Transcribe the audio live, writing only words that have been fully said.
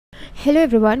Hello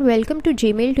everyone, welcome to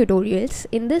Gmail tutorials.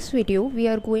 In this video we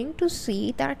are going to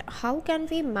see that how can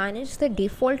we manage the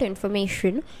default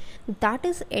information that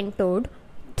is entered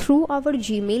through our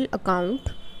Gmail account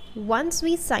once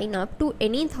we sign up to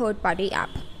any third-party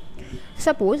app.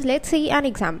 Suppose, let's say an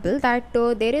example that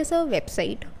there is a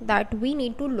website that we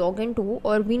need to log into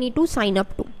or we need to sign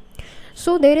up to.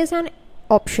 So there is an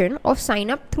option of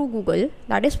sign up through Google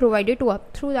that is provided to us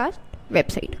through that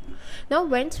website. Now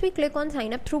once we click on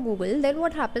sign up through Google, then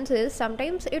what happens is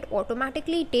sometimes it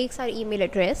automatically takes our email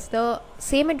address, the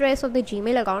same address of the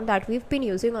Gmail account that we've been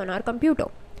using on our computer.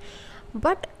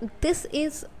 But this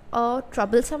is a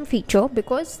troublesome feature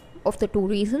because of the two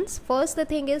reasons. First, the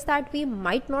thing is that we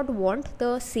might not want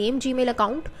the same Gmail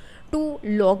account to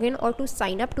log in or to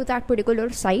sign up to that particular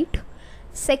site.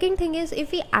 Second thing is,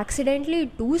 if we accidentally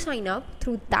do sign up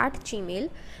through that Gmail,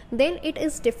 then it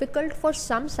is difficult for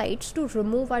some sites to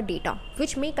remove our data,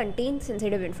 which may contain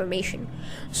sensitive information.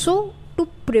 So to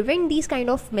prevent these kind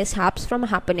of mishaps from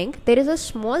happening, there is a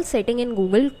small setting in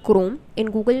Google Chrome,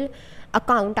 in Google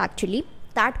account actually,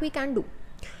 that we can do.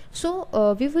 So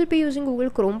we will be using Google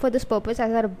Chrome for this purpose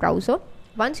as our browser.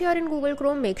 Once you are in Google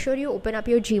Chrome, make sure you open up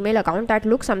your Gmail account that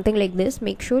looks something like this.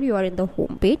 Make sure you are in the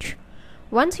home page.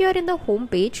 Once you are in the home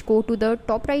page, go to the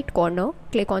top right corner,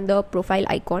 click on the profile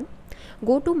icon,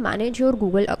 go to manage your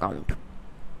Google account.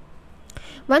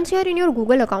 Once you are in your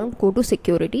Google account, go to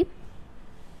security.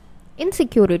 In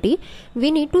security, we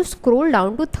need to scroll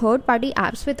down to third-party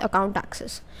apps with account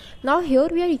access. Now here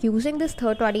we are using this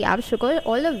third-party apps because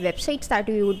all the websites that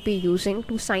we would be using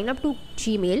to sign up to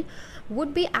Gmail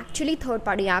would be actually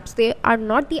third-party apps. They are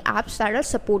not the apps that are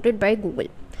supported by Google.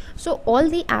 So all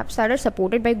the apps that are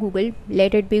supported by Google,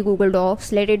 let it be Google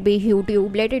Docs, let it be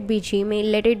YouTube, let it be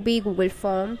Gmail, let it be Google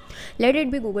Form, let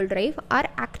it be Google Drive, are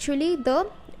actually the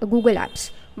Google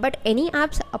apps. But any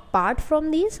apps apart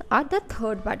from these are the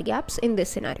third-party apps in this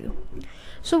scenario.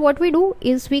 So what we do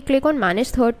is we click on manage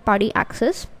third-party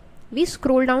access. We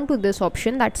scroll down to this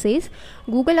option that says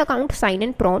Google account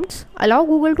sign-in prompts. Allow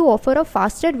Google to offer a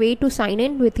faster way to sign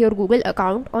in with your Google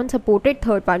account on supported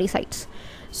third-party sites.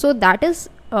 So that is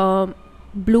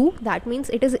blue, that means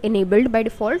it is enabled by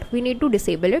default. We need to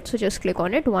disable it, so just click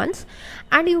on it once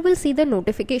and you will see the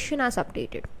notification as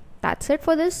updated. That's it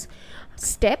for this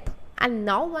step. And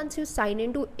now once you sign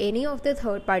into any of the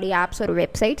third-party apps or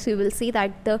websites, you will see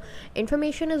that the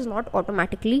information is not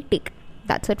automatically taken.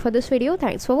 That's it for this video.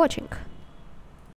 Thanks for watching.